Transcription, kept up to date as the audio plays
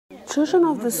Children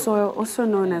of the Soil, also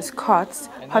known as COTS,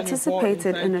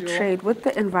 participated in a trade with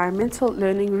the Environmental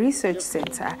Learning Research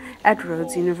Center at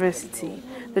Rhodes University.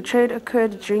 The trade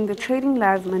occurred during the Trading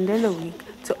Live Mandela Week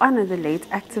to honor the late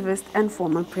activist and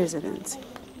former president.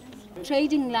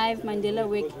 Trading Live Mandela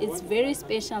Week is very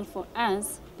special for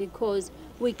us because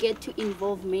we get to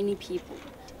involve many people.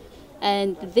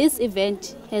 And this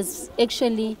event has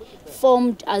actually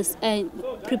formed us and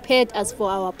prepared us for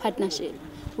our partnership.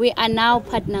 We are now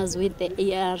partners with the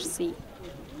ELRC.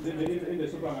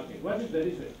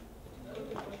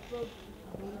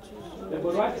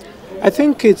 I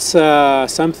think it's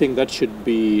something that should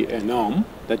be a norm,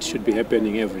 that should be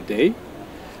happening every day.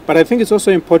 But I think it's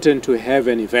also important to have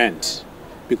an event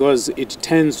because it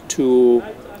tends to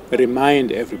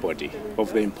remind everybody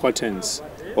of the importance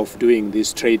of doing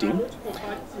this trading.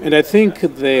 And I think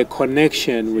the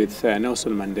connection with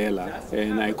Nelson Mandela,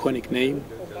 an iconic name,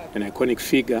 an iconic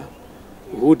figure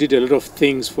who did a lot of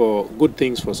things good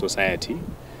things for society,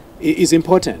 is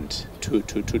important to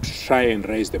try and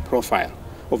raise the profile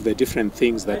of the different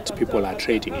things that people are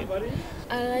trading in.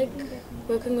 I like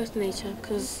working with nature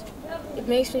because it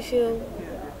makes me feel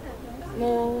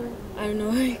more, I don't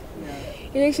know,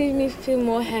 it makes me feel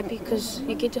more happy because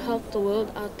you get to help the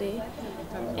world out there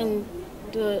and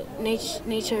the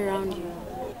nature around you.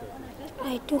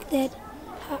 I took that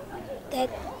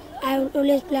I will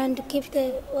always plan to keep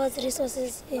the world's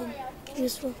resources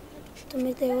useful, to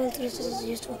make the world's resources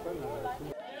useful.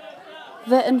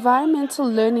 The Environmental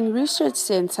Learning Research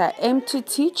Center aimed to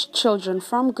teach children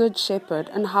from Good Shepherd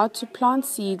on how to plant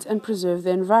seeds and preserve the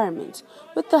environment,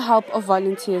 with the help of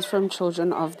volunteers from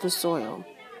Children of the Soil.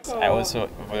 I also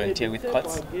volunteer with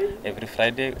COTS every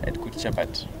Friday at Good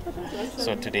Shepherd.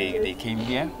 So today they came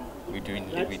here. We're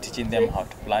teaching them how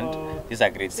to plant. These are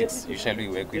grade 6. Usually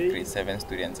we work with grade 7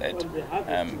 students at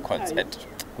COTS at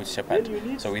Good Shepherd.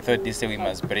 So we thought this day we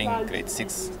must bring grade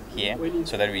 6 here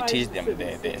so that we teach them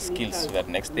the skills, so that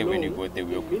next day when you go there,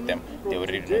 we work with them, they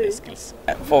already know the skills.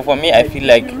 For me, I feel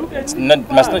like it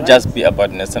must not just be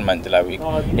about Nelson Mandela Week.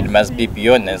 It must be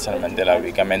beyond Nelson Mandela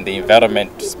Week. I mean, the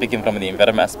environment, speaking from the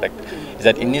environment aspect, is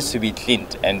that it needs to be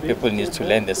cleaned and people need to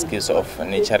learn the skills of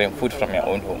nurturing food from your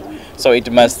own home. So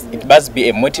it must be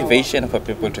a motivation for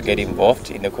people to get involved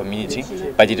in the community,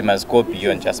 but it must go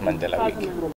beyond just Mandela Week.